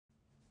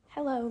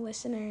Hello,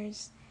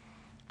 listeners.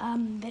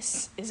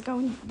 This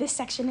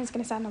section is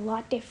going to sound a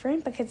lot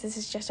different because this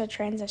is just a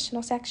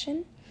transitional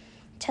section,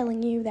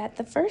 telling you that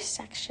the first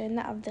section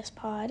of this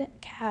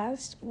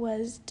podcast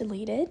was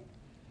deleted.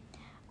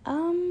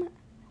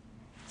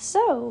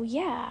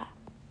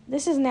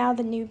 This is now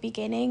the new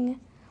beginning.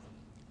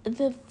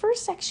 The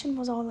first section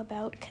was all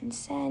about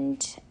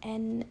consent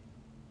and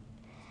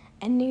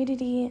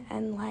nudity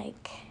and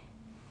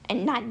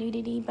not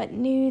nudity, but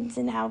nudes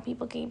and how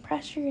people gain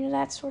pressure and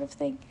that sort of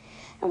thing.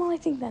 And while I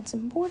think that's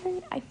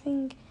important, I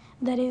think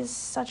that is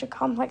such a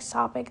complex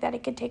topic that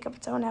it could take up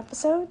its own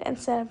episode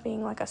instead of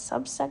being like a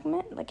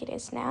sub-segment like it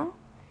is now.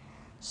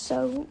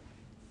 So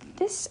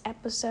this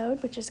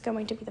episode, which is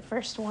going to be the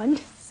first one,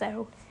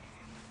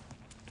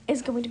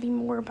 is going to be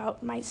more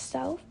about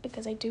myself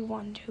because I do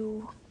want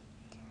to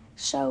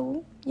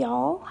show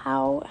y'all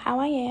how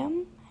I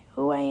am,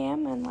 who I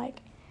am, and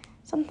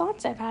some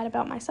thoughts I've had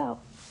about myself.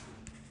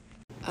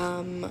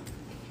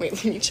 Wait,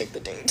 let me check the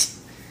date.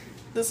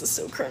 This is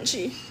so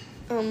crunchy.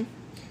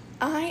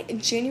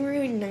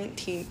 January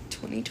 19th,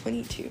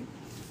 2022,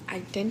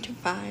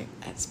 identify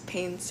as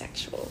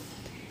pansexual.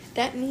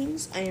 That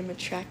means I am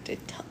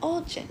attracted to all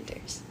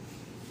genders.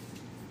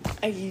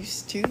 I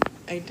used to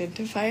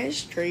identify as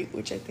straight,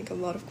 which I think a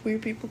lot of queer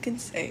people can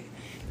say.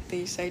 They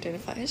used to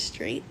identify as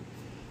straight.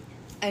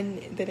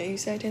 And then I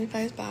used to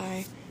identify as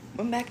bi,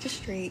 went back to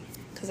straight,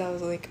 because I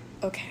was like,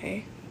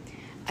 okay,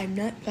 I'm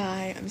not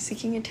bi, I'm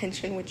seeking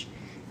attention, which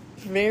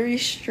very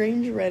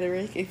strange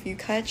rhetoric. If you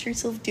catch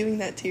yourself doing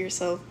that to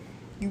yourself,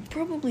 you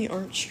probably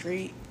aren't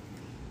straight,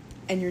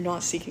 and you're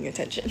not seeking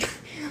attention.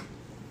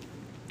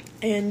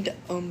 And,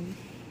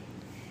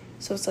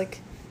 so it's like,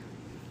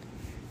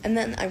 and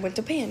then I went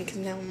to pan, because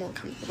now I'm more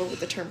comfortable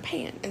with the term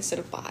pan instead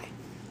of bi.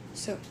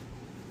 So,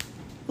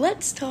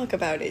 let's talk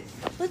about it.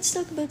 Let's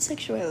talk about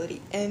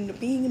sexuality and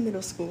being in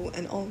middle school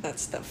and all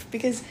that stuff,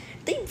 because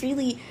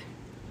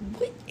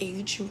what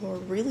age you are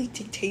really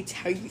dictates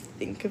how you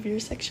think of your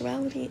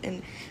sexuality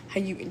and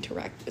how you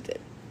interact with it.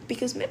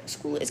 Because middle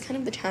school is kind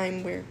of the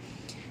time where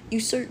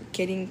you start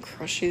getting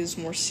crushes,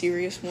 more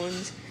serious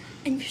ones,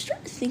 and you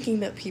start thinking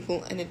about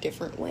people in a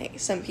different way.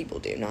 Some people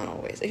do, not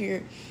always. If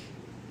you're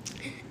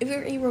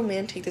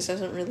aromantic, this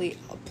doesn't really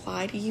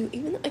apply to you,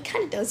 even though it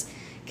kind of does,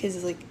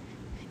 because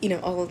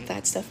all of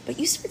that stuff. But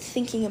you start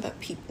thinking about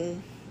people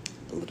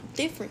a little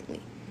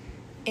differently,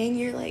 and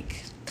you're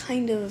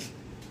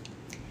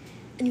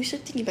and you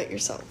start thinking about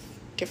yourself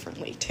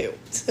differently too.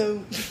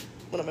 So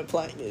what I'm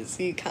implying is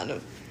you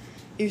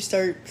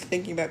start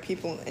thinking about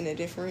people in a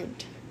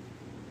different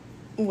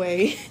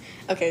way.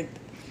 Okay.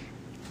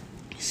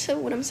 So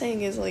what I'm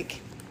saying is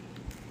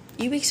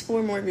you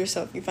explore more of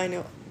yourself, you find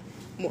out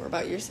more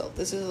about yourself.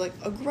 This is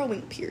a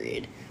growing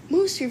period.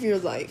 Most of your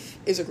life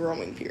is a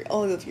growing period.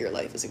 All of your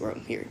life is a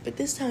growing period. But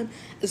this time,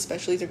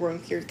 especially, is a growing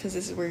period because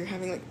this is where you're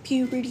having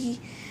puberty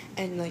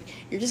and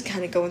you're just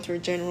kind of going through a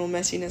general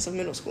messiness of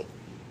middle school.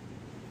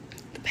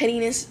 The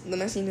pettiness, the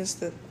messiness,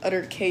 the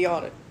utter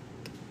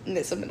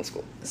chaoticness of middle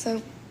school.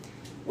 So,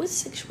 with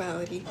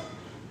sexuality,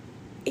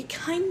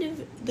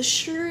 the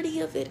surety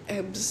of it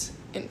ebbs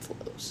and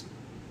flows.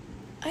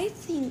 I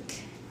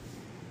think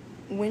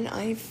when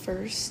I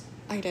first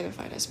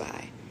identified as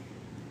bi,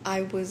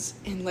 I was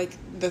in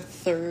the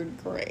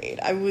third grade.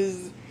 I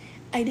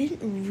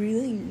didn't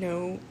really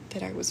know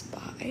that I was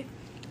bi.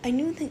 I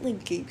knew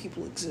that gay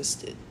people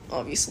existed,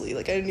 obviously.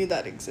 I knew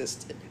that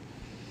existed.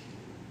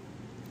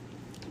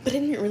 But I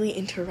didn't really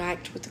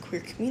interact with the queer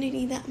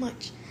community that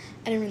much.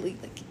 I didn't really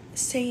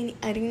say any,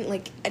 I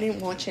didn't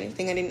watch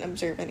anything, I didn't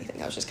observe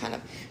anything. I was just kind of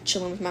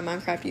chilling with my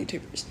Minecraft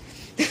YouTubers.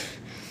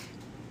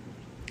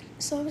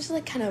 So I was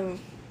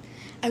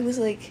I was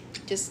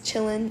just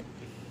chilling.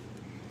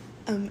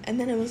 And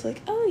then I was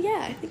oh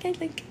yeah, I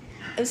think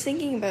I was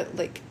thinking about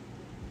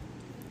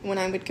when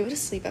I would go to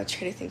sleep, I would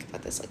try to think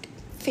about this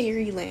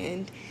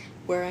fairyland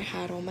where I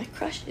had all my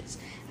crushes,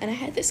 and I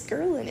had this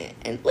girl in it,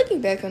 and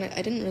looking back on it,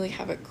 I didn't really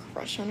have a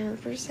crush on her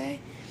per se,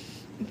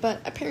 but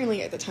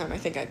apparently at the time I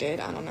think I did,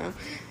 I don't know.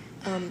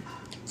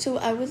 So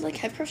I would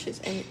have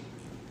crushes, and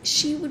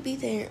she would be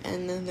there,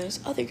 and then this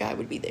other guy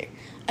would be there.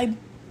 I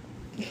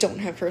don't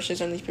have crushes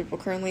on these people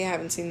currently. I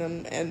haven't seen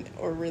them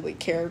or really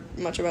cared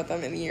much about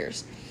them in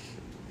years.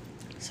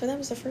 So that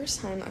was the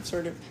first time I've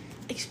sort of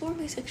explored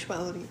my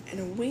sexuality in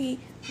a way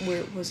where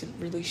it wasn't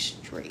really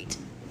straight.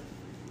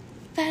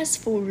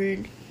 Fast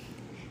forward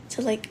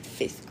to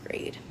 5th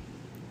grade.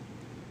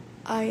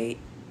 I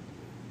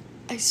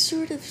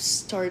sort of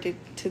started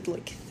to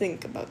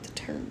think about the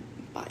term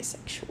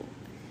bisexual.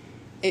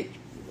 I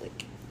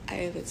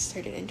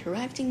started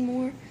interacting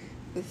more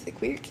with the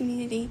queer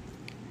community.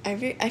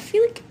 I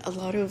feel a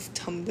lot of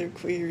Tumblr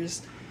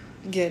queers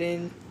get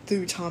in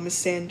through Thomas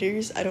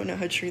Sanders. I don't know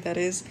how true that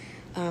is.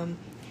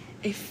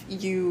 If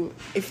you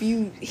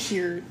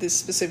hear this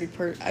specific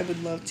part, I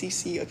would love to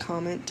see a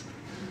comment,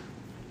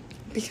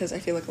 because I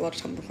feel a lot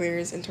of Tumblr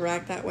queers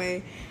interact that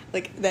way.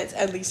 That's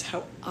at least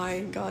how I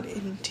got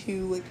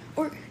into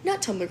or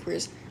not Tumblr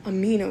queers,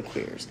 amino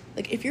queers.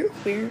 If you're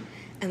queer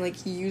and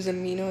like you use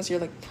Amino as your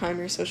like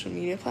primary social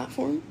media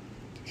platform,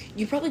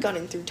 you probably got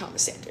in through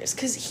Thomas Sanders,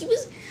 because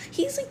he's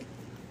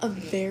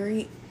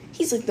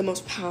like the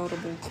most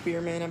palatable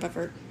queer man I've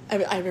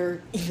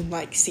ever even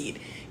like seen.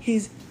 He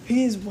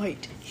is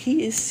white,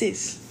 he is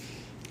cis,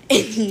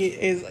 and he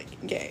is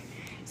like gay.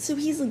 So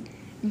he's like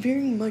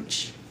very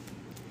much,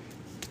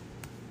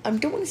 I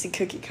don't want to say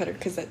cookie cutter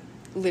because that's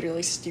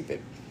literally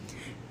stupid.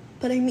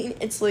 But I mean,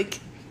 it's like,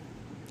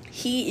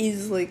 he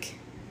is like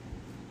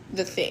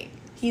the thing.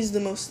 He's the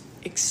most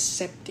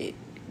accepted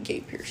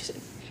gay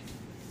person.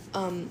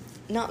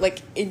 Not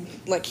like in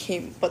like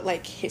him, but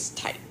like his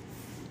type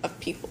of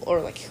people,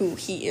 or like who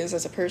he is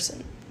as a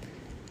person.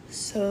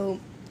 So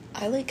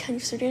I like kind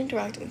of started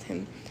interacting with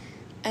him,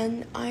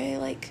 and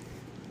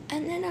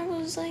then I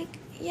was like,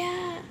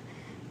 yeah,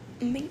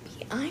 maybe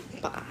I'm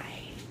bi.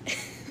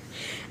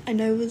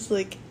 And I was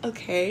like,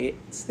 okay.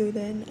 So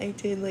then I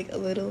did like a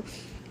little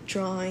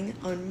drawing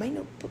on my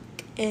notebook,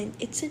 and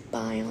it said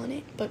bi on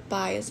it, but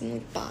bi as in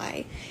like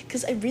bi,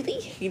 because I really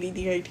hated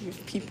the idea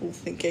of people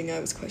thinking I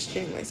was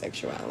questioning my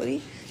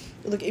sexuality.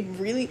 Like,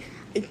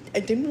 I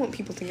didn't want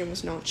people thinking I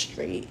was not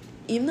straight.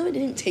 Even though I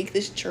didn't take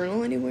this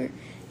journal anywhere,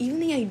 even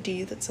the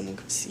idea that someone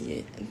could see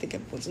it and think I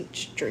wasn't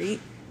straight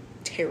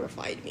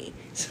terrified me.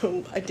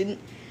 So I didn't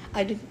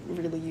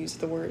really use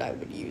the word I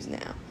would use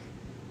now.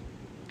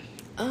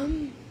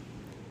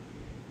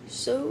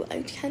 So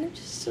I kind of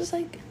just was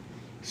like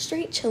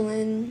straight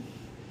chilling,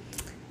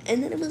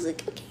 and then it was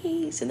like,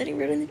 okay, so then I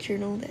wrote in the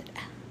journal that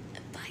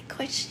by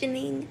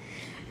questioning,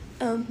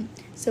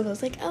 so I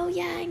was like, oh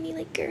yeah, I need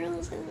like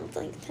girls, and I was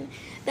like,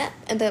 that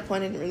at that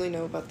point I didn't really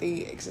know about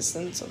the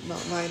existence of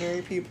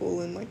non-binary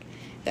people and like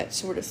that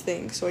sort of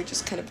thing, so I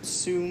just kind of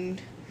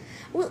assumed,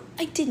 well,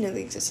 I did know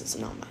the existence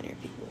of non-binary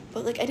people,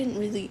 but like I didn't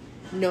really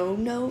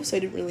know, so I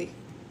didn't really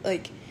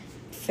like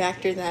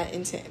factor that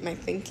into my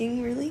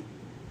thinking really.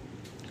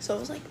 So I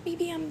was like,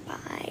 maybe I'm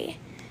bi.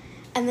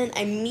 And then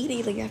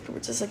immediately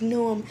afterwards, I was like,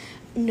 no,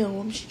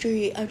 I'm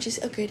straight. I'm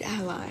just a good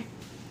ally.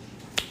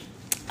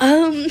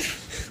 I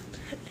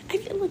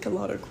feel like a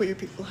lot of queer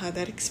people have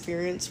that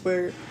experience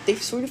where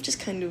they've sort of just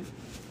kind of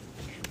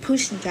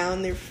pushed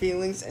down their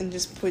feelings and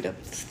just put a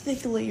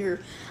thick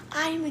layer,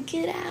 I'm a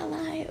good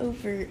ally,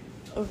 over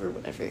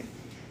whatever.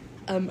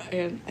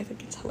 And I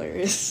think it's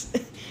hilarious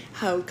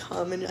how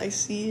common I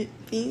see it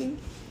being.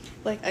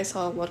 Like, I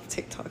saw a lot of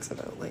TikToks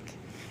about, like,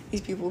 these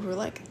people who are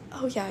like,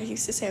 oh yeah, I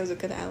used to say I was a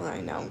good ally,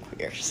 now I'm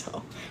queer,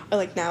 so, or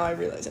like, now I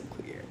realize I'm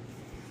queer.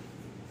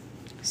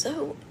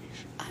 So,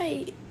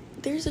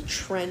 there's a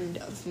trend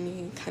of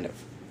me kind of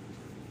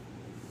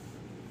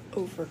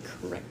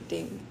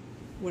overcorrecting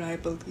what I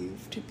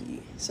believe to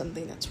be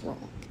something that's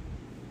wrong,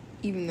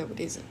 even though it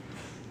isn't.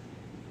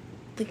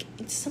 Like,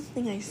 it's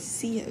something I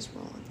see as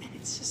wrong, and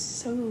it's just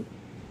so,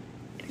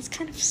 it's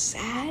kind of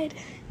sad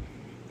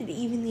that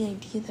even the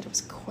idea that I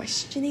was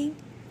questioning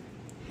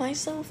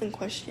myself and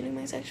questioning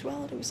my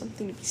sexuality was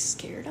something to be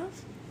scared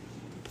of,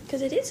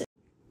 because it isn't.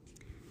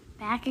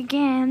 Back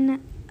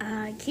again.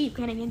 I keep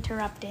getting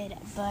interrupted,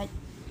 but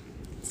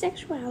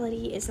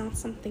sexuality is not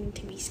something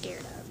to be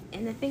scared of.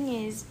 And the thing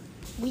is,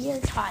 we are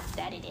taught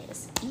that it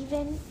is,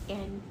 even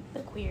in the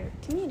queer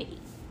community,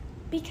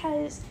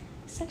 because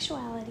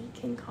sexuality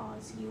can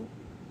cause you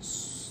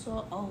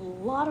a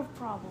lot of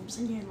problems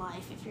in your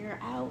life if you're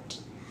out,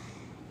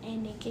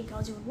 and it can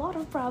cause you a lot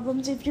of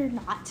problems if you're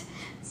not.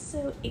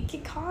 So it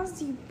can cause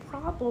you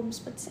problems,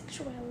 but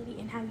sexuality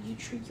and how you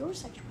treat your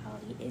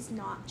sexuality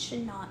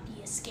should not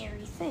be a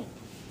scary thing.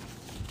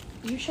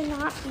 You should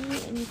not be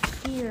in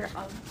fear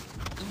of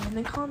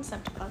even the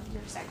concept of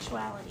your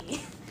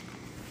sexuality.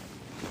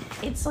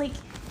 It's like,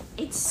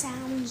 it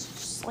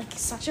sounds like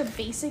such a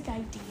basic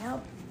idea,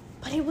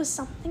 but it was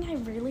something I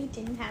really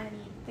didn't have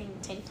anything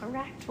to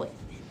interact with.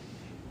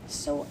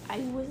 So I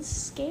was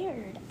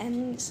scared,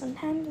 and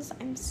sometimes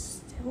I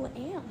still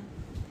am,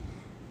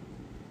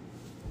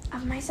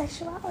 of my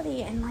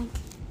sexuality and like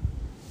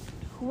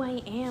who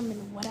I am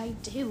and what I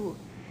do.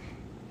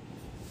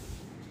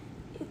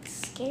 It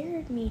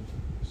scared me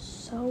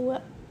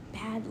so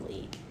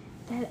badly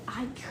that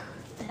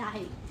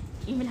I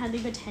even had the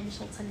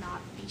potential to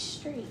not be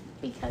straight,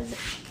 because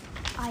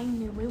I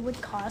knew it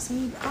would cause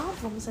me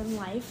problems in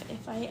life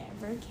if I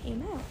ever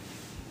came out.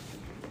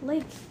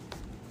 Like,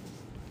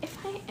 if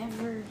I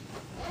ever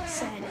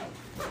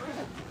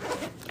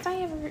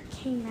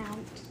came out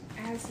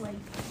as like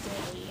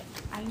gay,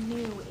 I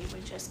knew it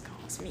would just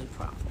cause me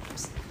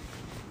problems.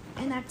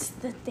 And that's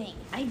the thing.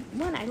 I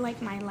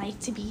like my life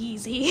to be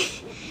easy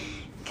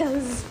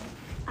because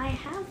I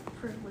have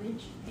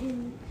privilege,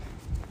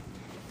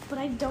 but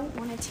I don't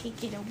want to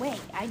take it away.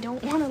 I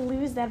don't want to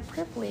lose that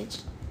privilege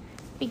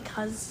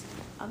because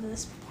of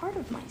this part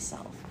of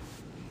myself,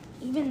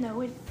 even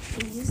though it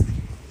is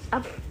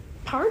a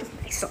part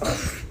of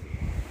myself.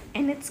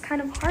 And it's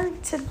kind of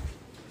hard to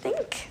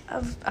think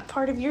of a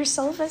part of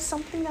yourself as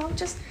something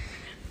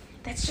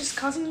that's just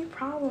causing you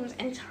problems.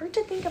 And it's hard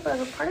to think about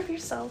a part of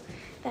yourself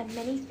that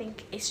many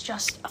think is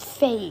just a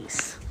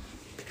phase.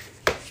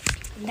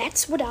 And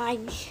that's what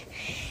and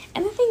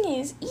the thing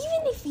is,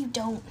 even if you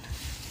don't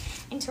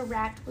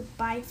interact with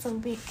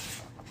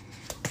biphobic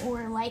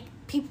or like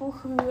people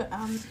who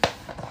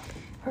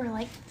are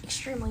like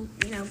extremely,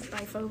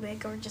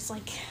 biphobic or just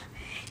like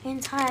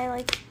anti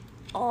like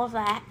all of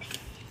that.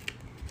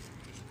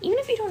 Even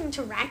if you don't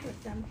interact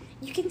with them,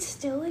 you can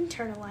still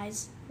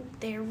internalize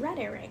their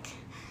rhetoric,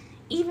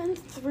 even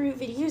through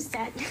videos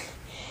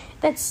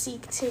that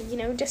seek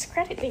to,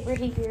 discredit their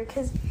behavior.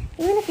 Because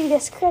even if you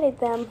discredit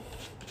them,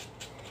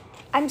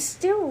 I'm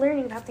still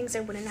learning about things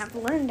I wouldn't have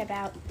learned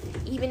about,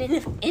 even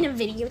in a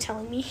video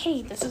telling me,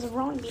 hey, this is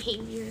wrong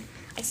behavior.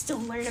 I still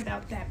learn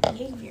about that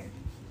behavior.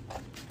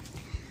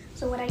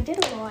 So what I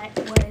did a lot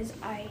was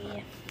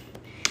I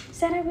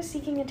said I was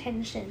seeking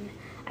attention.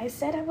 I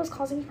said I was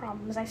causing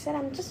problems. I said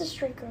I'm just a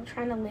straight girl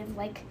trying to live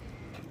like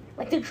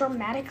the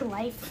dramatic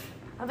life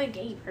of a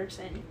gay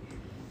person.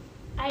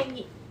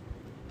 I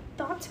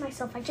thought to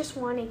myself, I just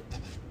wanted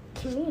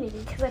community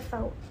because I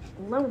felt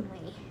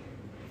lonely.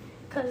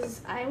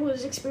 Because I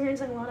was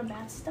experiencing a lot of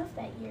bad stuff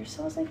that year.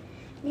 So I was like,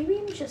 maybe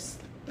I'm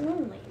just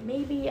lonely.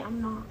 Maybe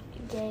I'm not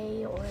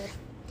gay or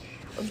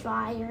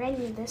bi or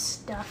any of this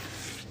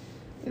stuff.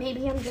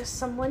 Maybe I'm just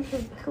someone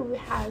who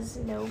has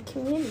no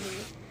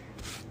community.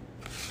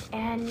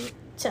 And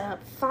to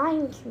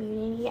find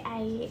community,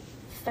 I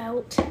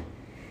felt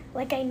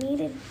like I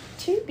needed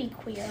to be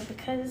queer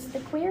because the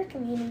queer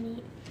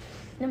community,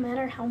 no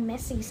matter how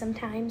messy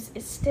sometimes,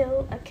 is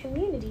still a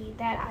community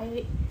that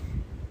I,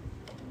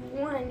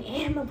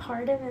 am a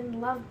part of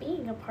and love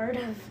being a part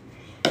of.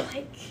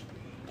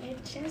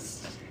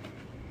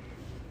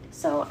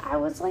 So I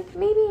was like,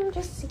 maybe I'm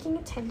just seeking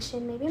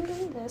attention, maybe I'm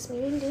doing this,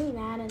 maybe I'm doing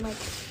that, and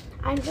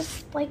I'm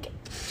just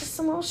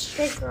some little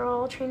straight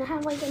girl trying to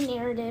have a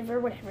narrative or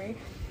whatever.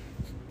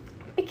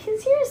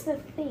 Because here's the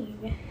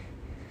thing.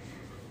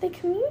 The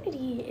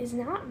community is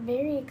not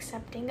very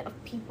accepting of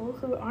people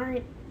who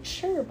aren't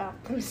sure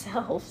about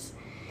themselves.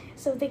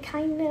 So they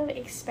kind of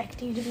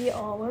expect you to be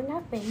all or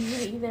nothing.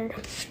 You either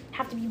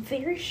have to be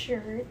very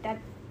sure that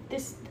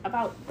this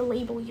about the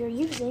label you're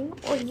using,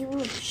 or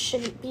you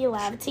shouldn't be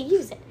allowed to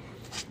use it.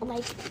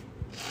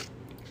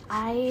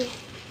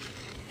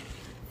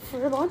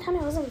 For a long time,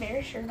 I wasn't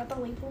very sure about the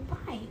label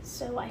bi,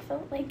 so I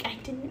felt like I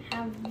didn't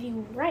have the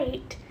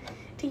right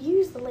to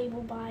use the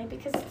label bi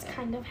because it's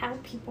kind of how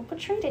people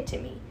portrayed it to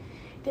me.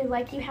 They're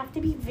like, you have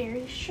to be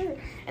very sure.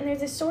 And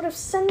there's this sort of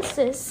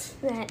census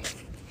that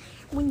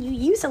when you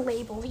use a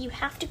label, you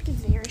have to be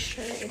very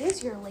sure it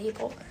is your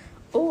label.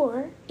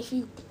 Or if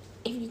you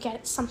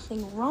get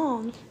something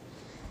wrong,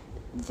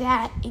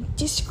 that it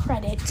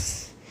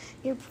discredits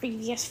your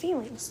previous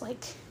feelings.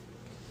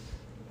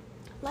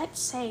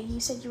 Let's say you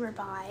said you were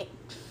bi,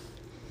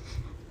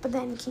 but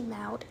then came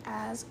out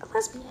as a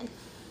lesbian.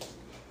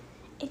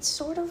 It's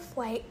sort of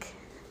like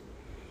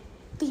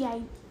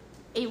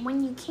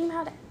when you came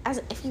out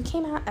if you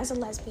came out as a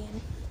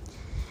lesbian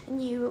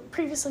and you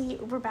previously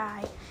were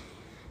bi,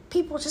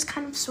 people just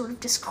kind of sort of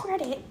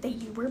discredit that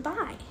you were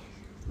bi.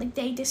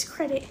 They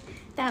discredit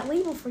that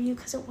label for you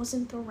because it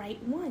wasn't the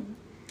right one.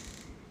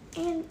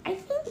 And I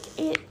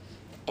think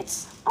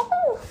it's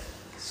all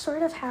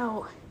sort of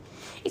how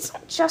it's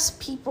not just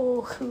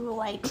people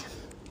who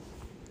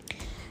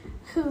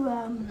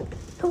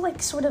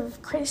sort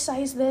of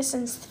criticize this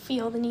and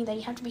feel the need that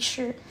you have to be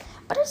sure,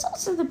 but it's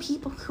also the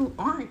people who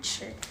aren't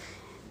sure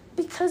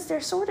because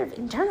they're sort of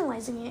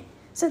internalizing it.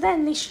 So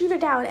then they shoot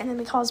it out and then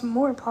they cause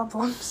more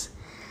problems.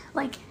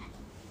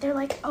 They're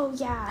like, oh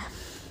yeah.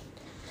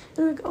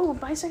 They're like, oh,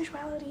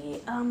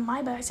 bisexuality,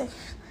 my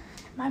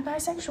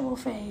bisexual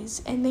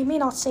phase. And they may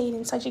not say it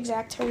in such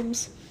exact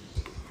terms,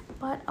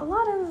 but a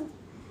lot of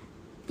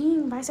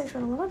being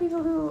bisexual, a lot of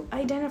people who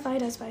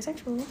identified as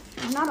bisexual,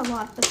 not a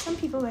lot, but some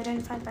people who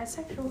identified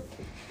bisexual,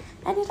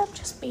 ended up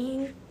just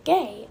being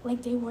gay.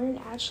 They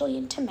weren't actually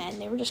into men.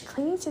 They were just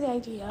clinging to the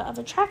idea of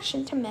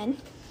attraction to men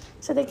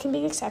so they can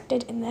be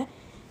accepted in the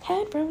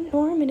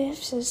heteronormative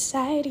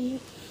society.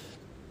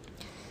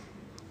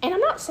 And I'm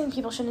not saying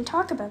people shouldn't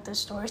talk about those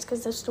stories,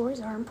 because those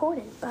stories are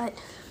important, but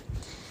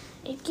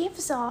it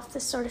gives off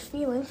this sort of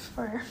feeling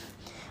for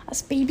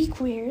us baby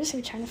queers who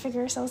are trying to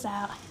figure ourselves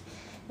out,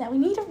 that we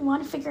need to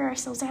want to figure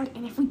ourselves out,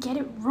 and if we get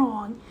it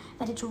wrong,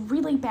 that it's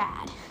really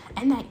bad,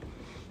 and that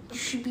you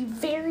should be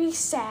very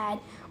sad,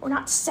 or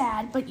not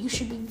sad, but you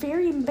should be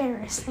very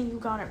embarrassed that you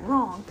got it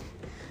wrong,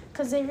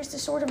 because there's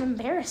this sort of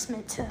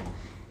embarrassment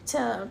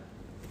to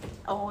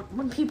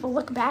when people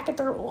look back at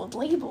their old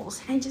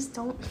labels,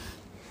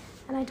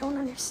 and I don't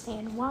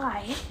understand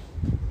why.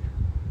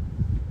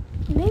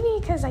 Maybe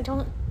because I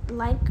don't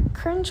like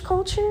cringe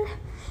culture,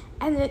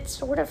 and it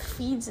sort of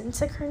feeds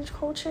into cringe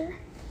culture,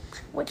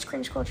 which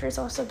cringe culture is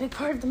also a big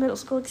part of the middle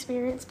school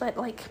experience, but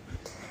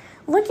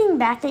looking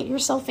back at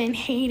yourself and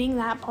hating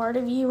that part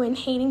of you and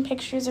hating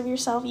pictures of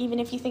yourself even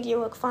if you think you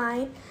look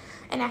fine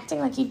and acting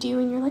like you do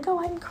and you're like,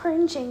 oh, I'm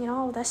cringing and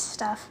all this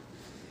stuff.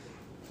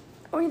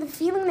 Or the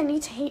feeling the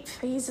need to hate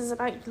phases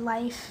about your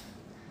life,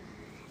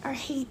 or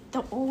hate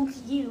the old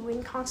you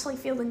and constantly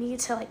feel the need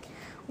to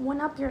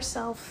one-up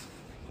yourself.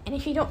 And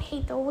if you don't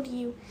hate the old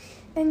you,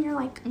 then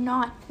you're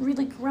not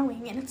really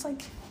growing. And it's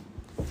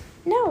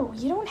No,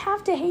 you don't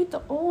have to hate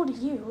the old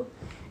you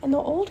and the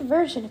old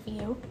version of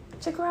you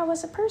to grow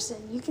as a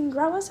person. You can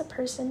grow as a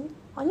person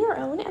on your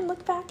own and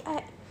look back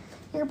at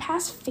your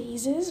past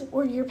phases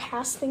or your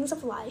past things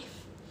of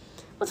life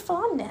with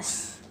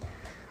fondness.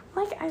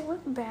 Like, I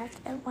look back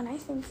at when I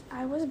think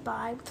I was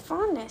bi with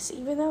fondness,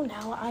 even though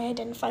now I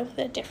identify with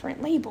a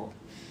different label.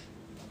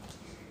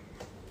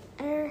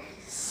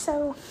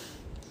 So,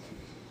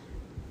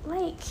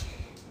 like,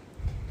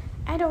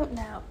 I don't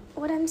know.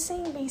 What I'm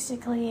saying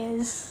basically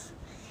is,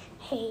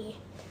 hey,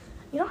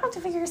 you don't have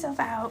to figure yourself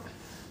out.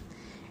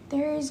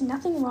 There is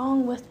nothing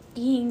wrong with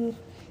being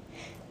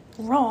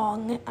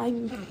wrong.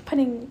 I'm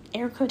putting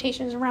air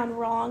quotations around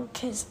wrong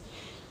because,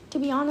 to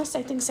be honest,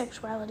 I think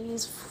sexuality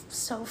is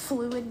so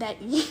fluid that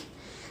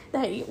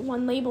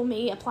one label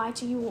may apply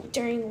to you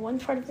during one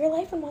part of your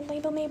life and one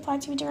label may apply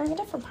to you during a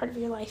different part of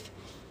your life.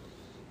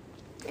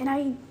 And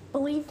I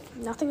believe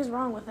nothing is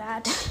wrong with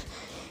that.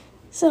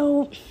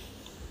 So,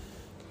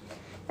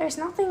 there's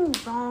nothing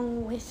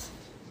wrong with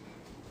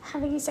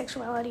having a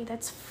sexuality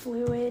that's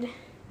fluid.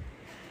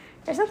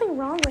 There's nothing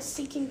wrong with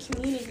seeking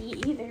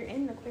community either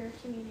in the queer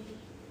community.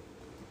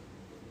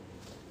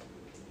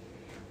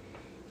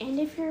 And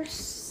if you're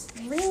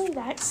really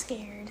that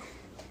scared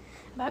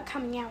about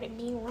coming out and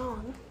being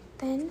wrong,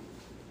 then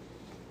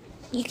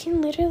you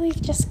can literally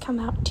just come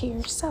out to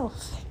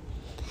yourself.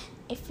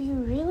 If you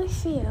really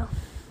feel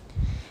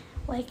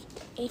like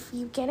if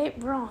you get it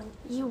wrong,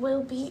 you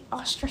will be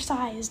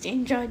ostracized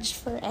and judged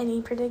for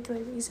any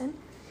particular reason,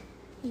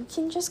 you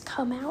can just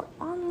come out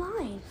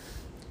online.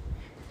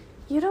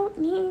 You don't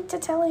need to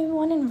tell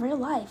anyone in real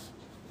life.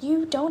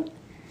 You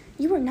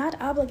are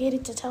not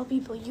obligated to tell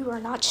people you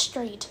are not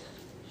straight.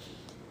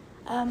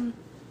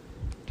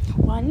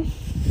 One,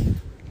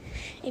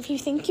 if you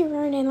think you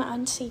are in an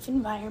unsafe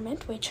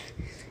environment, which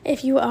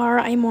if you are,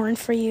 I mourn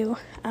for you.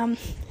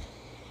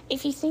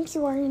 If you think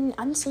you are in an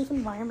unsafe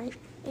environment,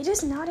 it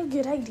is not a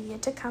good idea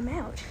to come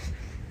out.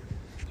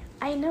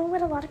 I know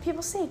what a lot of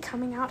people say,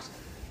 coming out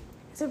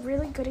is a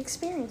really good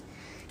experience.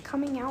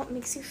 Coming out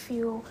makes you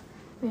feel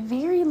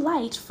very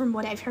light, from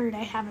what I've heard.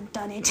 I haven't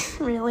done it,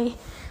 really.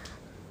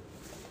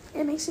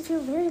 It makes you feel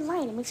very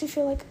light. It makes you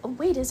feel like a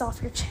weight is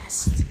off your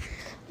chest,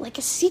 like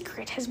a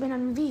secret has been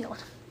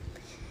unveiled.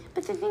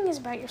 But the thing is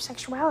about your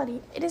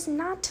sexuality, it is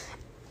not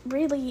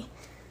really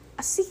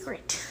a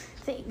secret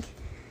thing.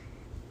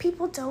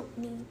 People don't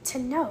need to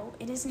know.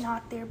 It is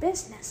not their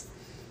business.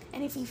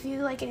 And if you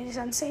feel like it is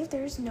unsafe,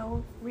 there's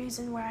no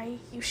reason why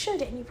you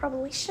should, and you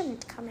probably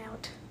shouldn't come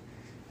out.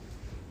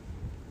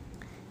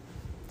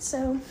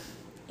 So,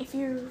 if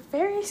you're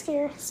very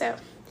scared,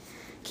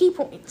 key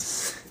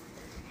points.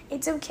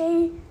 It's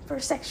okay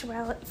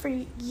for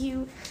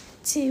you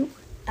to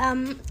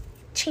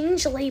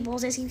change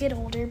labels as you get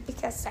older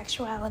because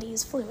sexuality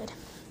is fluid.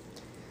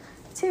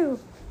 2,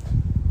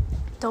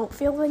 don't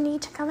feel the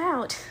need to come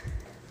out.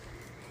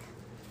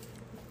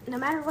 No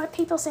matter what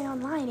people say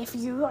online, if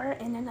you are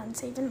in an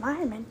unsafe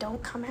environment,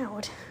 don't come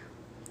out.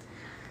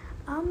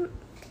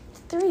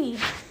 3,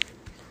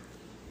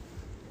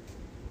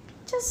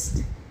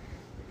 just,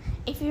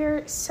 if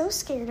you're so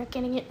scared of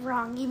getting it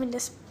wrong, even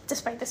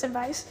despite this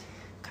advice,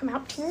 come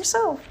out to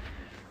yourself.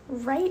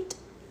 Write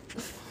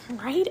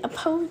a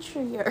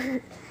poetry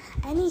or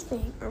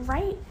anything.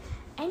 Write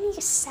any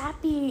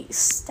sappy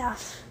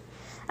stuff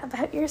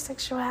about your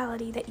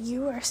sexuality that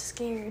you are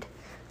scared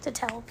to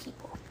tell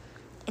people.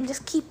 And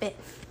just keep it.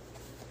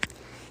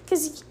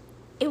 Because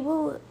it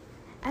will,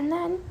 and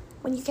then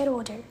when you get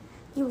older,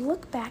 you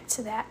look back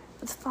to that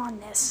with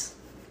fondness.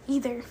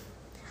 Either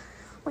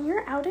when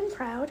you're out and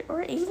proud,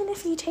 or even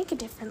if you take a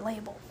different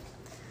label,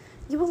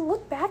 you will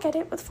look back at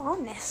it with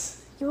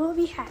fondness. You will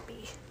be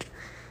happy.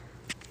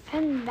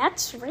 And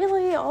that's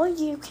really all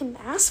you can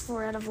ask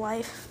for out of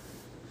life,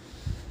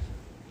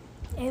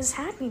 is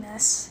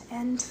happiness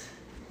and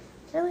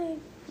really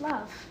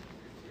love.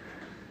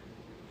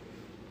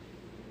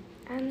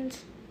 And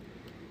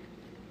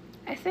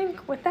I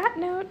think with that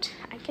note,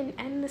 I can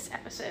end this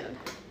episode.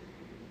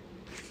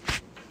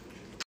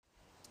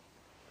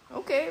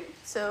 Okay,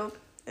 so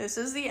this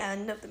is the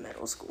end of the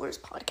Middle Schoolers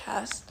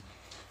podcast.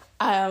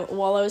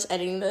 While I was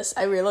editing this,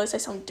 I realized I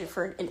sound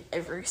different in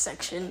every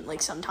section.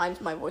 Like, sometimes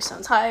my voice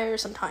sounds higher,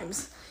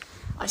 sometimes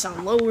I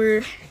sound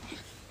lower,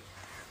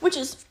 which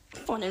is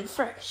fun and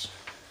fresh.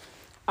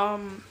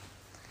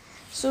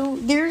 So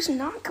there's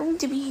not going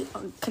to be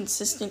a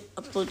consistent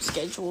upload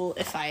schedule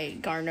if I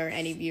garner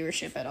any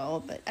viewership at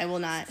all, but I will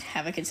not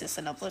have a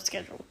consistent upload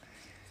schedule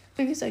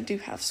because I do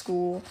have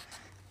school,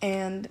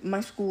 and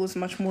my school is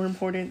much more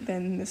important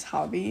than this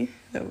hobby,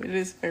 though it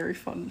is very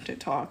fun to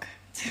talk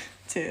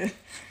to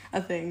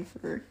a thing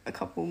for a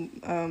couple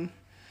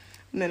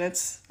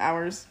minutes,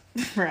 hours,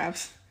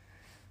 perhaps.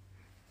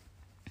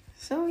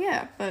 So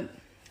yeah, but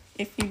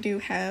if you do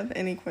have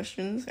any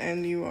questions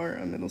and you are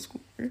a middle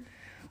schooler,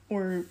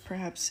 or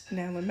perhaps an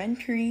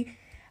elementary,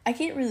 I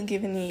can't really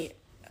give any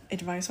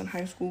advice on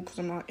high school because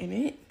I'm not in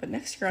it, but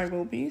next year I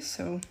will be,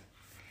 so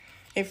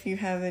if you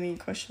have any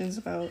questions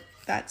about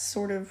that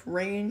sort of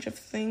range of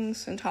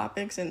things and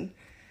topics and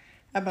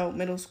about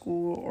middle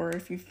school, or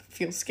if you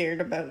feel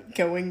scared about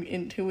going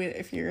into it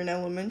if you're in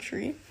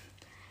elementary.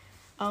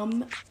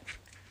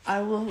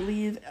 I will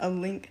leave a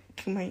link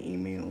to my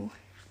email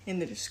in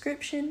the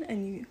description,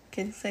 and you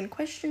can send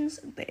questions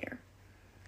there.